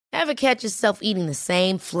Ever catch yourself eating the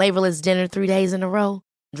same flavorless dinner 3 days in a row?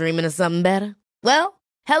 Dreaming of something better? Well,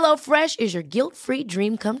 HelloFresh is your guilt-free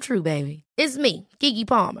dream come true, baby. It's me, Keke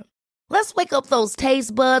Palmer. Let's wake up those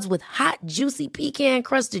taste buds with hot, juicy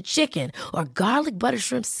pecan-crusted chicken or garlic butter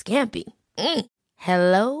shrimp scampi.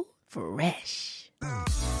 Hello Fresh.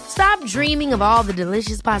 Stop dreaming of all the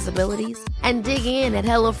delicious possibilities and dig in at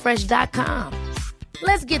HelloFresh.com.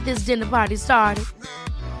 Let's get this dinner party started.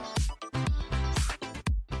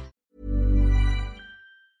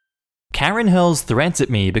 Karen hurls threats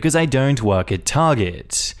at me because I don't work at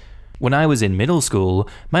Target. When I was in middle school,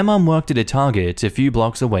 my mum worked at a Target a few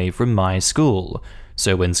blocks away from my school.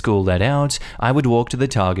 So when school let out, I would walk to the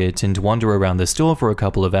Target and wander around the store for a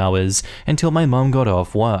couple of hours until my mum got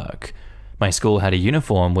off work. My school had a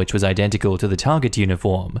uniform which was identical to the Target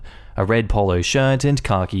uniform, a red polo shirt and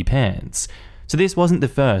khaki pants. So this wasn't the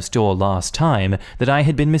first or last time that I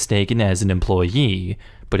had been mistaken as an employee,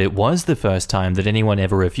 but it was the first time that anyone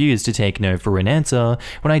ever refused to take no for an answer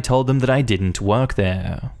when I told them that I didn't work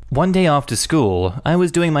there. One day after school, I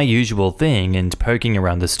was doing my usual thing and poking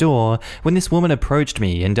around the store when this woman approached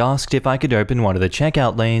me and asked if I could open one of the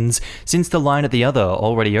checkout lanes since the line at the other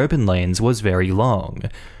already open lanes was very long.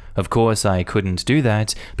 Of course, I couldn't do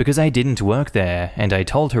that because I didn't work there, and I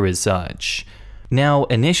told her as such. Now,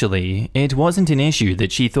 initially, it wasn't an issue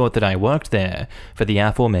that she thought that I worked there, for the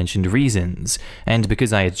aforementioned reasons, and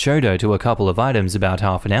because I had showed her to a couple of items about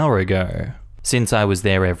half an hour ago. Since I was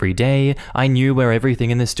there every day, I knew where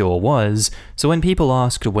everything in the store was, so when people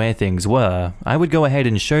asked where things were, I would go ahead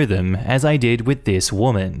and show them, as I did with this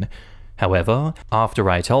woman. However, after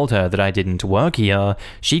I told her that I didn't work here,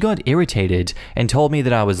 she got irritated and told me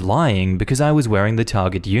that I was lying because I was wearing the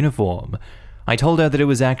Target uniform. I told her that it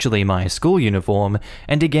was actually my school uniform,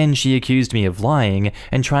 and again she accused me of lying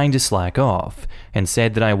and trying to slack off, and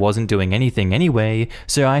said that I wasn't doing anything anyway,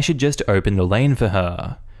 so I should just open the lane for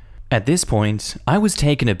her. At this point, I was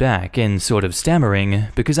taken aback and sort of stammering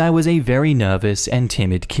because I was a very nervous and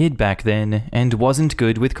timid kid back then and wasn't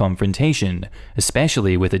good with confrontation,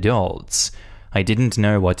 especially with adults. I didn't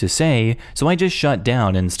know what to say, so I just shut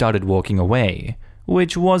down and started walking away,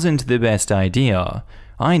 which wasn't the best idea.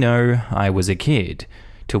 I know, I was a kid.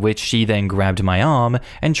 To which she then grabbed my arm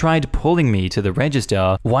and tried pulling me to the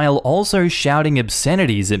register while also shouting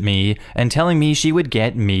obscenities at me and telling me she would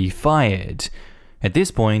get me fired. At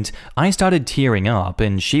this point, I started tearing up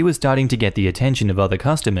and she was starting to get the attention of other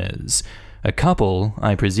customers. A couple,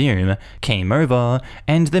 I presume, came over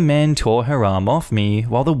and the man tore her arm off me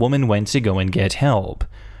while the woman went to go and get help.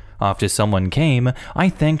 After someone came, I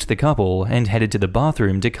thanked the couple and headed to the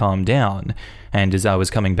bathroom to calm down, and as I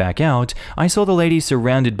was coming back out, I saw the lady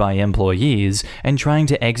surrounded by employees and trying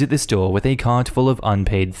to exit the store with a cart full of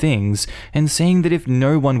unpaid things and saying that if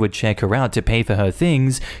no one would check her out to pay for her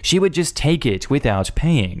things, she would just take it without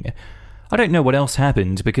paying. I don't know what else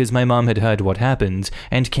happened because my mum had heard what happened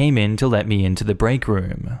and came in to let me into the break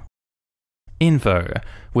room. Info.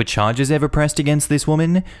 Were charges ever pressed against this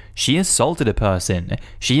woman? She assaulted a person.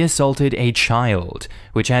 She assaulted a child,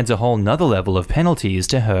 which adds a whole nother level of penalties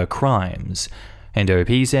to her crimes. And OP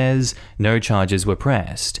says, no charges were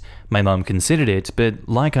pressed. My mum considered it, but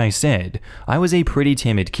like I said, I was a pretty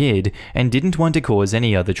timid kid and didn't want to cause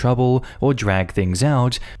any other trouble or drag things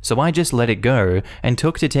out, so I just let it go and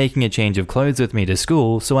took to taking a change of clothes with me to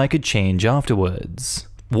school so I could change afterwards.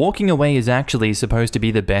 Walking away is actually supposed to be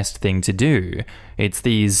the best thing to do. It's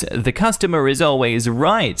these "the customer is always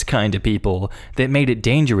right" kind of people that made it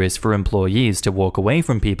dangerous for employees to walk away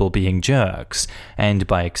from people being jerks, and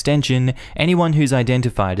by extension, anyone who's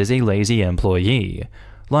identified as a lazy employee.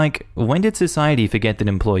 Like, when did society forget that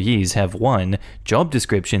employees have 1. Job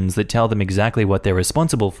descriptions that tell them exactly what they're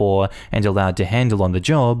responsible for and allowed to handle on the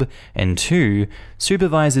job, and 2.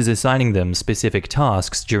 Supervisors assigning them specific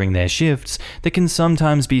tasks during their shifts that can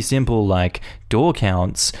sometimes be simple like door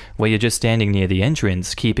counts, where you're just standing near the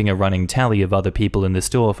entrance keeping a running tally of other people in the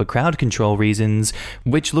store for crowd control reasons,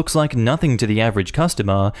 which looks like nothing to the average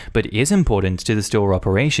customer but is important to the store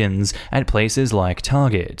operations at places like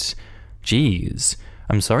Target. Jeez.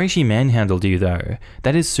 I'm sorry she manhandled you though.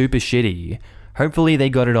 That is super shitty. Hopefully they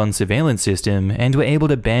got it on surveillance system and were able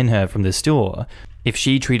to ban her from the store. If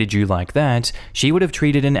she treated you like that, she would have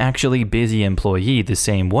treated an actually busy employee the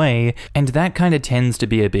same way, and that kinda tends to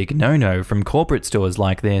be a big no-no from corporate stores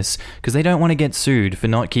like this, because they don't want to get sued for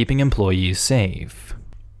not keeping employees safe.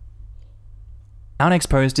 Our next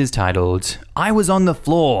post is titled, "I was on the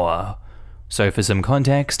floor." So for some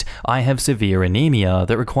context, I have severe anemia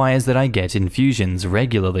that requires that I get infusions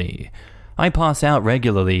regularly. I pass out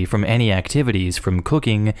regularly from any activities from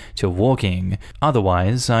cooking to walking.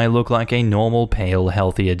 Otherwise, I look like a normal, pale,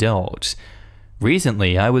 healthy adult.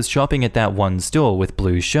 Recently, I was shopping at that one store with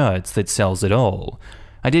blue shirts that sells it all.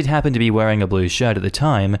 I did happen to be wearing a blue shirt at the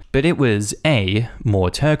time, but it was A, more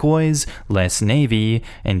turquoise, less navy,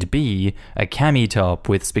 and B, a cami top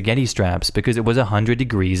with spaghetti straps because it was 100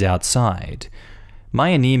 degrees outside. My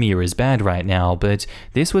anemia is bad right now, but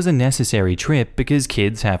this was a necessary trip because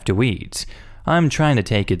kids have to eat. I'm trying to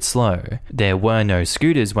take it slow. There were no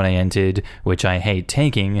scooters when I entered, which I hate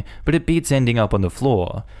taking, but it beats ending up on the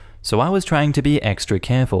floor, so I was trying to be extra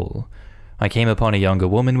careful. I came upon a younger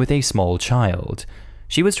woman with a small child.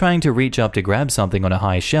 She was trying to reach up to grab something on a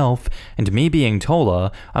high shelf, and me being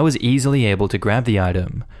taller, I was easily able to grab the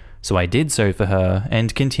item, so I did so for her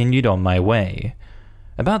and continued on my way.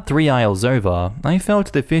 About 3 aisles over, I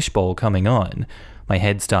felt the fishbowl coming on. My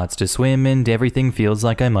head starts to swim and everything feels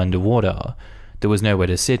like I'm underwater. There was nowhere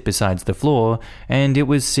to sit besides the floor, and it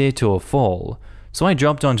was sit or fall. So I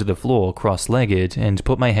dropped onto the floor cross-legged and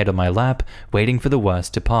put my head on my lap, waiting for the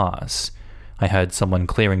worst to pass. I heard someone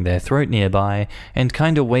clearing their throat nearby and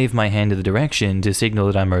kinda waved my hand in the direction to signal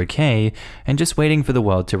that I'm okay and just waiting for the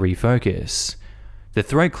world to refocus. The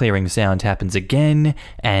throat clearing sound happens again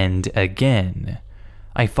and again.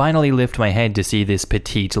 I finally lift my head to see this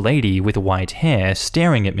petite lady with white hair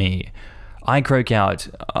staring at me. I croak out,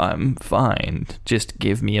 "I'm fine, just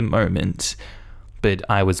give me a moment." But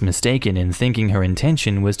I was mistaken in thinking her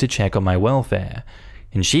intention was to check on my welfare.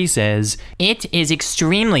 And she says, "It is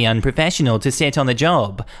extremely unprofessional to sit on the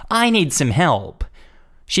job. I need some help."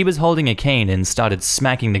 She was holding a cane and started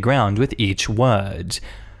smacking the ground with each word.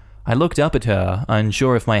 I looked up at her,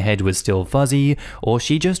 unsure if my head was still fuzzy or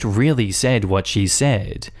she just really said what she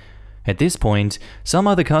said. At this point, some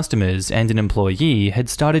other customers and an employee had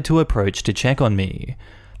started to approach to check on me.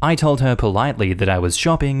 I told her politely that I was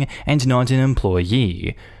shopping and not an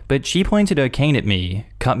employee, but she pointed her cane at me,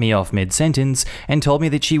 cut me off mid-sentence, and told me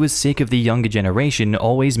that she was sick of the younger generation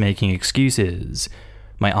always making excuses.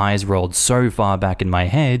 My eyes rolled so far back in my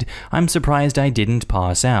head, I'm surprised I didn't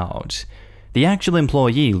pass out. The actual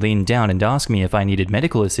employee leaned down and asked me if I needed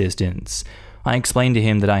medical assistance. I explained to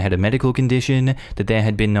him that I had a medical condition, that there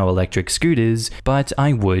had been no electric scooters, but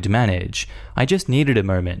I would manage. I just needed a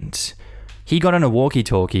moment. He got on a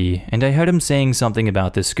walkie-talkie, and I heard him saying something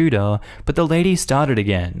about the scooter, but the lady started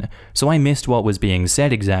again, so I missed what was being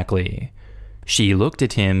said exactly. She looked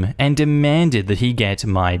at him and demanded that he get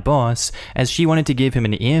my boss, as she wanted to give him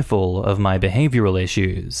an earful of my behavioral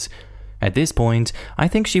issues. At this point, I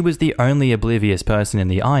think she was the only oblivious person in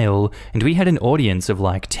the aisle, and we had an audience of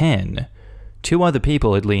like 10. 2 other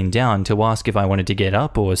people had leaned down to ask if I wanted to get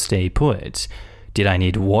up or stay put. Did I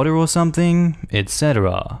need water or something?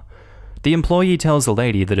 Etc. The employee tells the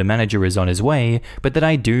lady that a manager is on his way, but that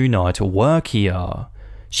I do not work here.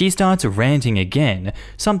 She starts ranting again,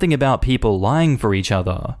 something about people lying for each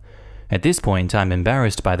other. At this point, I'm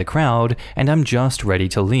embarrassed by the crowd, and I'm just ready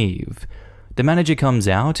to leave. The manager comes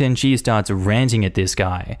out and she starts ranting at this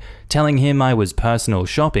guy, telling him I was personal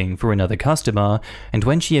shopping for another customer, and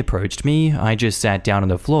when she approached me, I just sat down on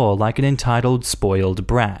the floor like an entitled, spoiled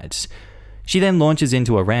brat. She then launches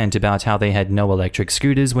into a rant about how they had no electric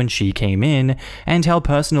scooters when she came in, and how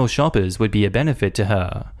personal shoppers would be a benefit to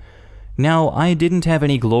her. Now, I didn't have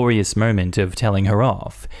any glorious moment of telling her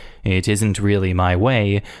off. It isn't really my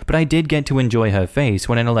way, but I did get to enjoy her face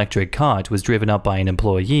when an electric cart was driven up by an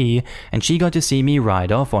employee, and she got to see me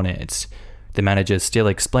ride off on it. The manager still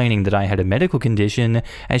explaining that I had a medical condition,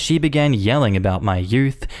 as she began yelling about my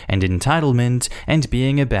youth and entitlement and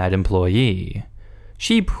being a bad employee.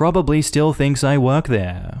 She probably still thinks I work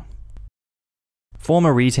there.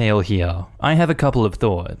 Former retail here. I have a couple of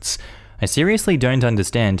thoughts. I seriously don't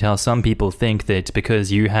understand how some people think that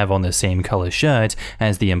because you have on the same color shirt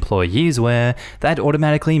as the employees wear, that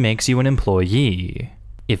automatically makes you an employee.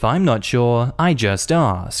 If I'm not sure, I just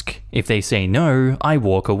ask. If they say no, I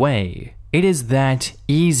walk away. It is that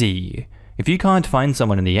easy. If you can't find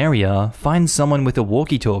someone in the area, find someone with a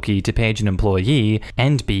walkie-talkie to page an employee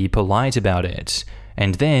and be polite about it.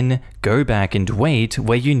 And then go back and wait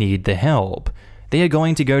where you need the help. They are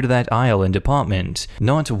going to go to that aisle and department,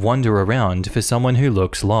 not wander around for someone who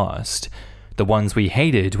looks lost. The ones we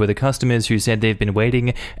hated were the customers who said they've been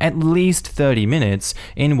waiting at least 30 minutes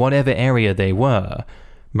in whatever area they were.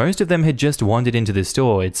 Most of them had just wandered into the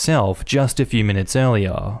store itself just a few minutes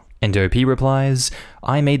earlier. And OP replies,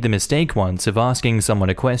 I made the mistake once of asking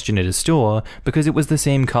someone a question at a store because it was the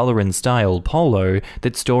same color and style polo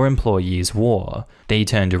that store employees wore. They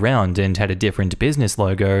turned around and had a different business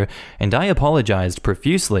logo, and I apologized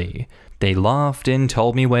profusely. They laughed and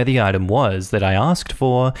told me where the item was that I asked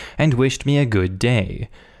for and wished me a good day.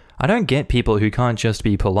 I don't get people who can't just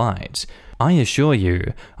be polite. I assure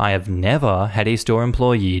you, I have never had a store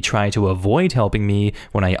employee try to avoid helping me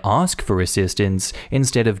when I ask for assistance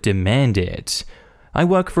instead of demand it. I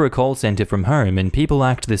work for a call center from home and people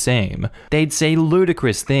act the same. They'd say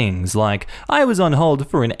ludicrous things like, I was on hold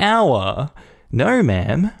for an hour. No,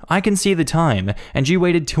 ma'am, I can see the time, and you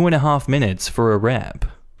waited 2.5 minutes for a rep.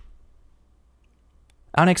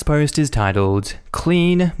 Our next post is titled,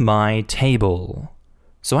 Clean My Table.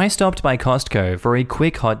 So I stopped by Costco for a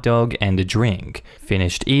quick hot dog and a drink,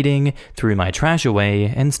 finished eating, threw my trash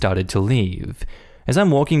away, and started to leave. As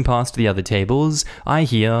I'm walking past the other tables, I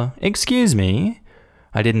hear, "Excuse me?"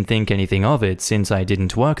 I didn't think anything of it since I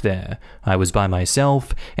didn't work there. I was by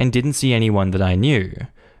myself and didn't see anyone that I knew.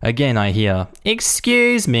 Again I hear,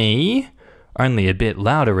 "Excuse me?" Only a bit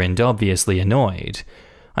louder and obviously annoyed.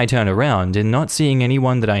 I turn around and not seeing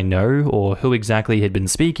anyone that I know or who exactly had been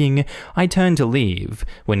speaking, I turn to leave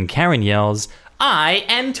when Karen yells, "I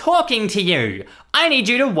am talking to you! I need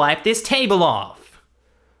you to wipe this table off!"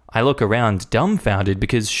 I look around dumbfounded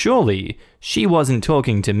because surely she wasn't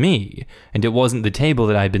talking to me, and it wasn't the table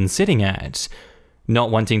that I'd been sitting at.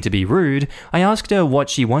 Not wanting to be rude, I asked her what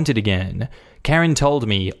she wanted again. Karen told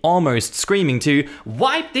me, almost screaming, to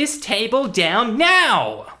wipe this table down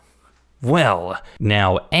now! Well,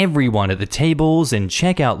 now everyone at the tables and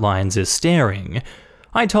checkout lines is staring.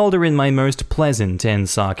 I told her in my most pleasant and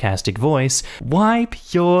sarcastic voice, wipe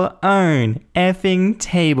your own effing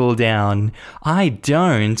table down. I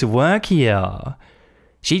don't work here.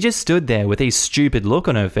 She just stood there with a stupid look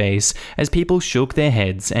on her face as people shook their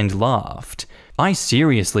heads and laughed. I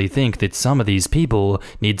seriously think that some of these people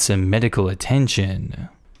need some medical attention.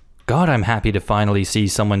 God, I'm happy to finally see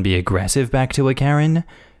someone be aggressive back to a Karen.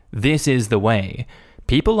 This is the way.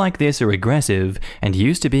 People like this are aggressive and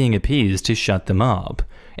used to being appeased to shut them up.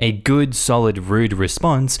 A good, solid, rude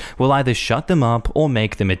response will either shut them up or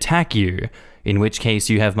make them attack you, in which case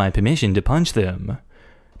you have my permission to punch them.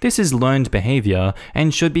 This is learned behavior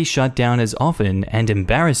and should be shut down as often and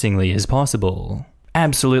embarrassingly as possible.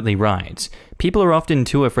 Absolutely right. People are often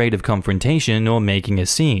too afraid of confrontation or making a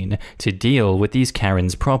scene to deal with these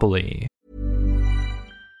Karens properly.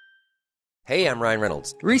 Hey, I'm Ryan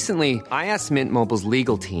Reynolds. Recently, I asked Mint Mobile's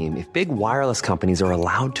legal team if big wireless companies are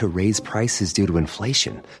allowed to raise prices due to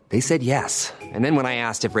inflation. They said yes. And then when I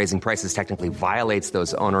asked if raising prices technically violates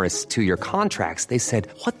those onerous 2-year contracts, they said,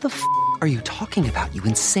 what the f*** are you talking about, you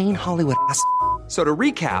insane Hollywood ass f- So to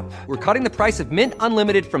recap, we're cutting the price of Mint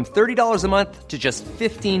Unlimited from $30 a month to just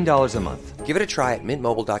 $15 a month. Give it a try at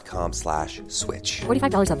mintmobile.com/switch.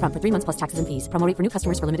 $45 up front for 3 months plus taxes and fees. Promo rate for new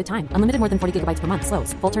customers for limited time. Unlimited more than 40 gigabytes per month.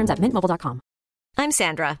 Slows full terms at mintmobile.com. I'm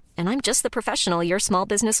Sandra, and I'm just the professional your small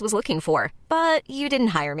business was looking for. But you didn't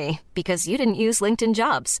hire me because you didn't use LinkedIn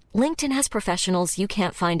Jobs. LinkedIn has professionals you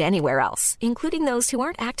can't find anywhere else, including those who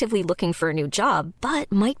aren't actively looking for a new job,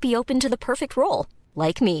 but might be open to the perfect role,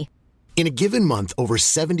 like me. In a given month, over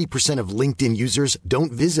 70% of LinkedIn users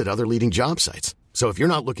don't visit other leading job sites. So if you're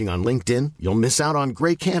not looking on LinkedIn, you'll miss out on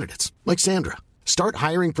great candidates like Sandra. Start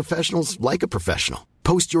hiring professionals like a professional.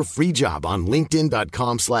 Post your free job on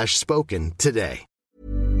linkedin.com/spoken today.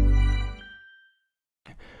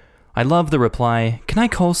 I love the reply, "Can I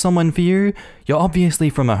call someone for you? You're obviously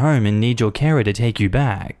from a home and need your carer to take you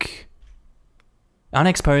back." Our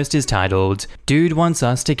next post is titled, "Dude wants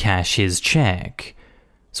us to cash his check."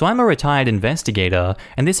 So I'm a retired investigator,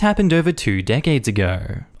 and this happened over 2 decades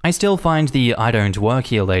ago. I still find the "I don't work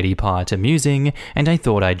here lady" part amusing, and I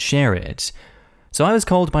thought I'd share it. So I was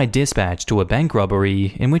called by dispatch to a bank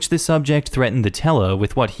robbery in which the subject threatened the teller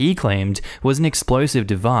with what he claimed was an explosive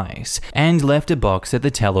device and left a box at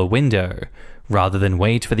the teller window. Rather than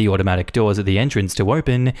wait for the automatic doors at the entrance to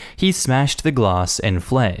open, he smashed the glass and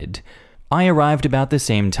fled. I arrived about the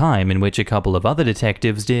same time in which a couple of other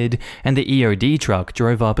detectives did, and the EOD truck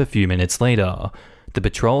drove up a few minutes later. The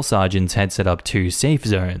patrol sergeants had set up 2 safe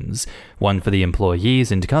zones, one for the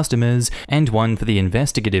employees and customers, and one for the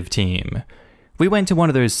investigative team. We went to one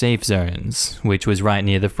of those safe zones, which was right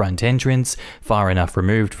near the front entrance, far enough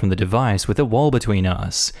removed from the device with a wall between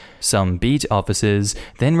us. Some beat officers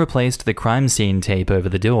then replaced the crime scene tape over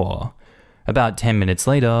the door. About 10 minutes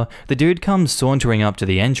later, the dude comes sauntering up to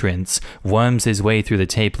the entrance, worms his way through the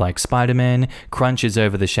tape like Spider-Man, crunches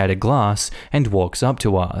over the shattered glass, and walks up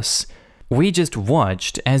to us. We just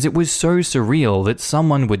watched as it was so surreal that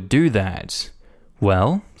someone would do that.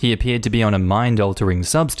 Well, he appeared to be on a mind-altering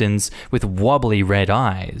substance with wobbly red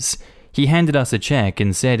eyes. He handed us a check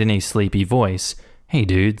and said in a sleepy voice, "Hey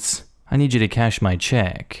dudes, I need you to cash my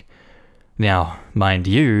check." Now, mind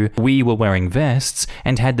you, we were wearing vests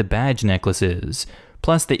and had the badge necklaces.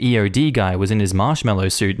 Plus the EOD guy was in his marshmallow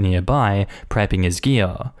suit nearby, prepping his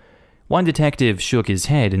gear. One detective shook his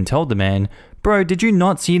head and told the man, "Bro, did you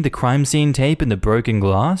not see the crime scene tape and the broken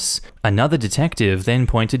glass?" Another detective then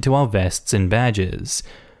pointed to our vests and badges.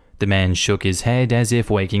 The man shook his head as if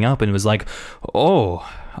waking up and was like, "Oh,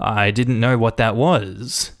 I didn't know what that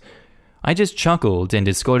was." I just chuckled and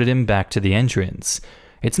escorted him back to the entrance.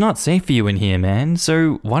 "It's not safe for you in here, man,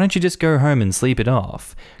 so why don't you just go home and sleep it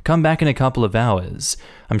off? Come back in a couple of hours.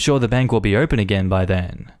 I'm sure the bank will be open again by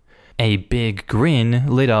then." A big grin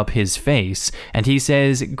lit up his face, and he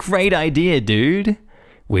says, "Great idea, dude."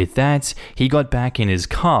 With that, he got back in his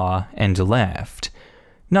car and left.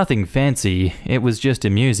 Nothing fancy, it was just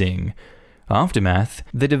amusing. Aftermath,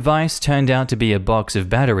 the device turned out to be a box of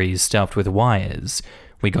batteries stuffed with wires.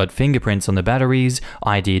 We got fingerprints on the batteries,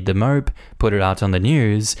 ID'd the mope, put it out on the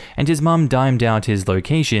news, and his mum dimed out his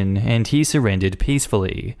location and he surrendered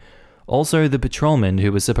peacefully. Also, the patrolman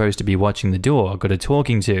who was supposed to be watching the door got a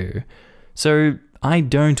talking to. So, I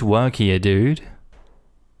don't work here, dude.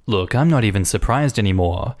 Look, I'm not even surprised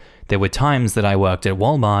anymore. There were times that I worked at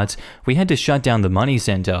Walmart, we had to shut down the money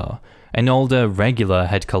center. An older regular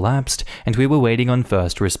had collapsed, and we were waiting on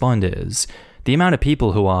first responders. The amount of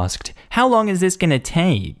people who asked, "How long is this gonna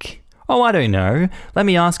take?" "Oh, I don't know. Let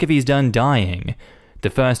me ask if he's done dying." The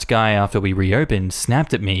first guy after we reopened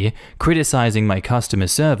snapped at me, criticizing my customer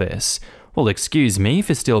service. Well, excuse me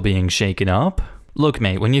for still being shaken up. Look,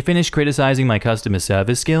 mate, when you finish criticizing my customer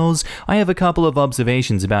service skills, I have a couple of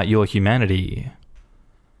observations about your humanity.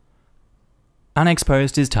 Our next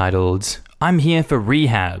post is titled, "I'm here for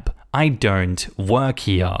rehab. I don't work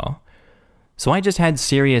here." So I just had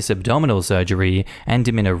serious abdominal surgery and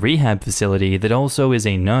am in a rehab facility that also is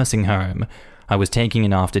a nursing home. I was taking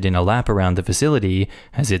an after-dinner lap around the facility,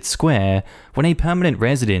 as it's square, when a permanent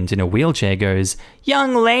resident in a wheelchair goes,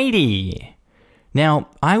 "Young lady!" Now,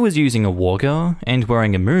 I was using a walker and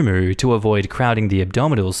wearing a muumuu to avoid crowding the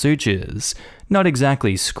abdominal sutures, not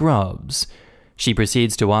exactly scrubs. She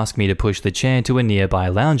proceeds to ask me to push the chair to a nearby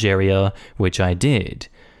lounge area, which I did.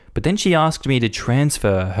 But then she asked me to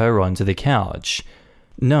transfer her onto the couch.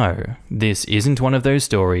 No, this isn't one of those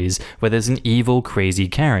stories where there's an evil, crazy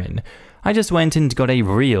Karen. I just went and got a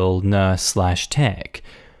real nurse/tech.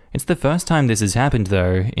 It's the first time this has happened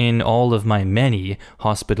though, in all of my many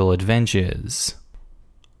hospital adventures.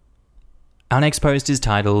 Our next post is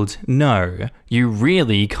titled, "No, you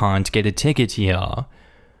really can't get a ticket here."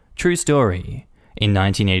 True story. In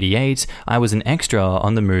 1988, I was an extra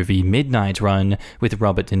on the movie Midnight Run with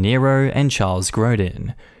Robert De Niro and Charles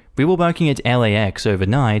Grodin. We were working at LAX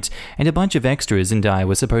overnight, and a bunch of extras and I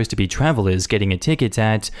were supposed to be travelers getting a ticket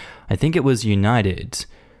at, I think it was United.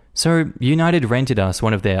 So United rented us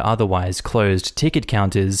one of their otherwise closed ticket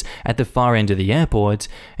counters at the far end of the airport,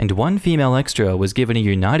 and one female extra was given a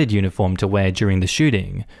United uniform to wear during the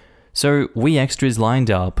shooting. So we extras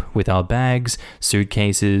lined up with our bags,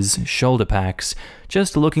 suitcases, shoulder packs,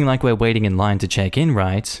 just looking like we're waiting in line to check in,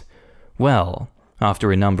 right? Well,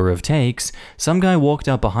 after a number of takes, some guy walked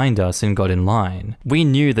up behind us and got in line. We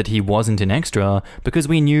knew that he wasn't an extra because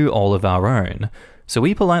we knew all of our own. So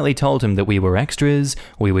we politely told him that we were extras,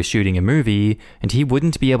 we were shooting a movie, and he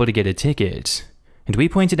wouldn't be able to get a ticket. And we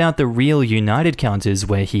pointed out the real United counters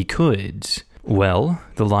where he could. Well,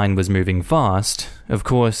 the line was moving fast. Of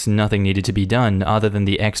course, nothing needed to be done other than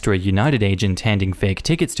the extra United agent handing fake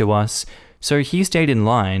tickets to us, so he stayed in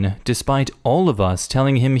line despite all of us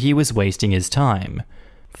telling him he was wasting his time.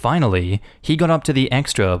 Finally, he got up to the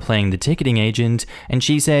extra playing the ticketing agent and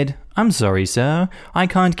she said, "I'm sorry, sir, I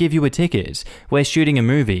can't give you a ticket. We're shooting a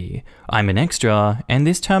movie. I'm an extra and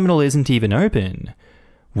this terminal isn't even open."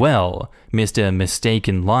 Well, Mr. Mistake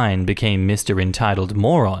in Line became Mr. Entitled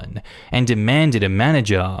Moron and demanded a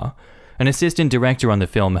manager. An assistant director on the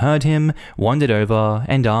film heard him, wandered over,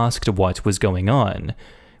 and asked what was going on.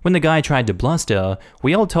 When the guy tried to bluster,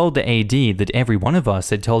 we all told the AD that every one of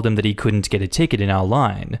us had told him that he couldn't get a ticket in our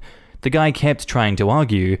line. The guy kept trying to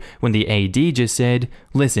argue when the AD just said,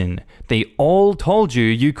 "Listen, they all told you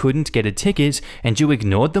you couldn't get a ticket and you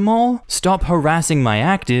ignored them all? Stop harassing my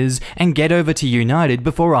actors and get over to United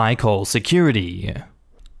before I call security."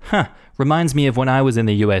 Reminds me of when I was in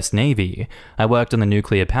the US Navy. I worked on the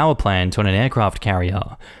nuclear power plant on an aircraft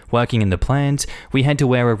carrier. Working in the plant, we had to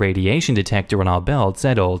wear a radiation detector on our belts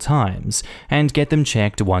at all times, and get them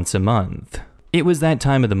checked once a month. It was that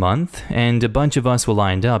time of the month, and a bunch of us were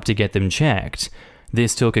lined up to get them checked.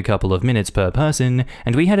 This took a couple of minutes per person,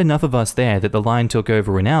 and we had enough of us there that the line took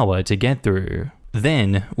over an hour to get through.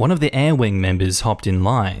 Then, one of the air wing members hopped in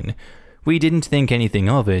line. We didn't think anything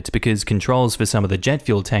of it because controls for some of the jet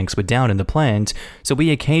fuel tanks were down in the plant, so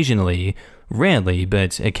we occasionally, rarely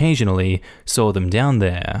but occasionally, saw them down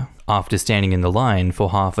there. After standing in the line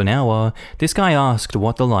for half an hour, this guy asked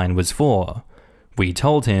what the line was for. We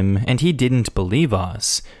told him, and he didn't believe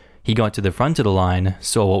us. He got to the front of the line,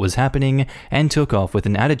 saw what was happening, and took off with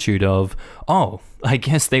an attitude of, "Oh, I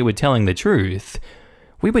guess they were telling the truth."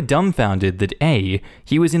 We were dumbfounded that A,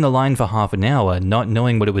 he was in the line for half an hour not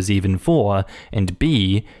knowing what it was even for, and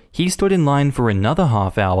B, he stood in line for another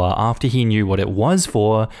half hour after he knew what it was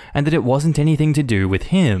for and that it wasn't anything to do with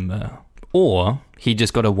him. Or, he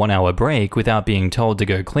just got a 1 hour break without being told to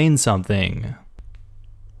go clean something.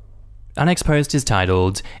 Our next post is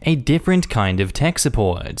titled, A Different Kind of Tech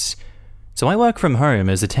Support. So I work from home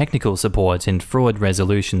as a technical support and fraud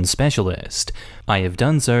resolution specialist. I have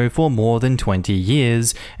done so for more than 20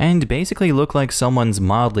 years, and basically look like someone's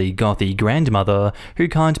mildly gothy grandmother who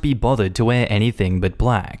can't be bothered to wear anything but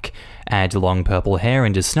black. Add long purple hair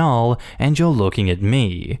and a snarl, and you're looking at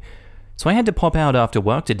me. So I had to pop out after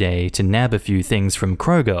work today to nab a few things from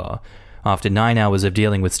Kroger. After 9 hours of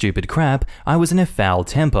dealing with stupid crap, I was in a foul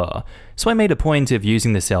temper, so I made a point of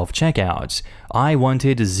using the self-checkout. I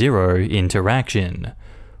wanted zero interaction.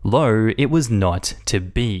 Lo, it was not to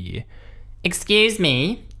be. "Excuse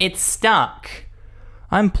me, it's stuck."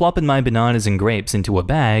 I'm plopping my bananas and grapes into a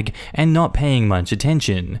bag and not paying much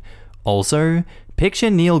attention. Also,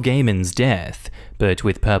 picture Neil Gaiman's death, but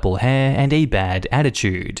with purple hair and a bad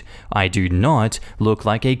attitude. I do not look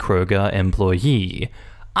like a Kroger employee.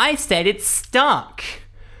 "I said it's stuck."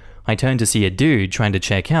 I turn to see a dude trying to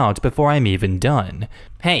check out before I'm even done.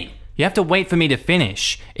 "Hey, you have to wait for me to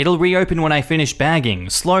finish. It'll reopen when I finish bagging.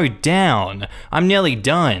 Slow down. I'm nearly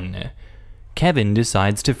done." Kevin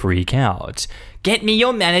decides to freak out. "Get me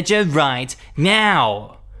your manager right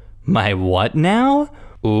now." My what now?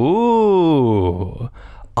 Ooh.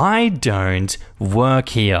 I don't work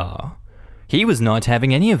here. He was not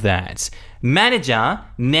having any of that. "Manager,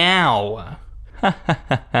 now."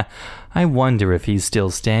 I wonder if he's still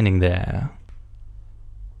standing there.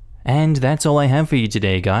 And that's all I have for you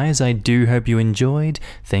today, guys. I do hope you enjoyed.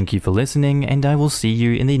 Thank you for listening, and I will see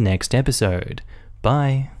you in the next episode.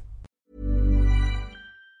 Bye.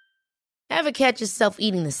 Ever catch yourself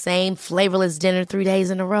eating the same flavorless dinner 3 days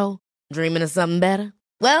in a row? Dreaming of something better?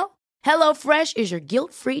 Well, HelloFresh is your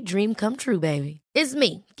guilt-free dream come true, baby. It's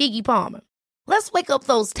me, Keke Palmer. Let's wake up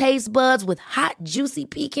those taste buds with hot, juicy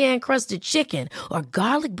pecan-crusted chicken or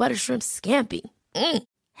garlic butter shrimp scampi.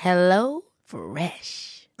 Hello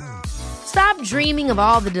Fresh. Stop dreaming of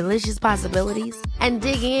all the delicious possibilities and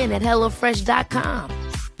dig in at HelloFresh.com.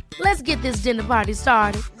 Let's get this dinner party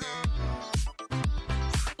started.